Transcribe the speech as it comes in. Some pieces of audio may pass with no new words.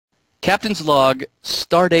Captain's Log,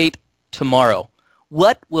 Stardate tomorrow.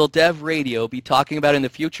 What will Dev Radio be talking about in the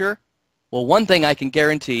future? Well, one thing I can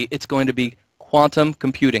guarantee, it's going to be quantum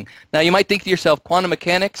computing. Now, you might think to yourself, quantum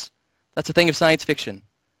mechanics, that's a thing of science fiction.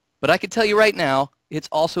 But I can tell you right now, it's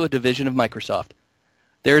also a division of Microsoft.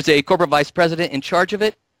 There's a corporate vice president in charge of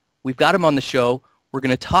it. We've got him on the show. We're going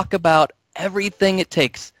to talk about everything it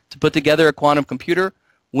takes to put together a quantum computer,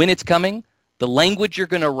 when it's coming, the language you're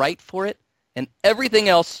going to write for it, and everything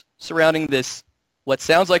else surrounding this, what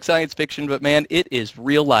sounds like science fiction, but man, it is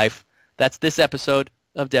real life. That's this episode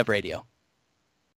of Dev Radio.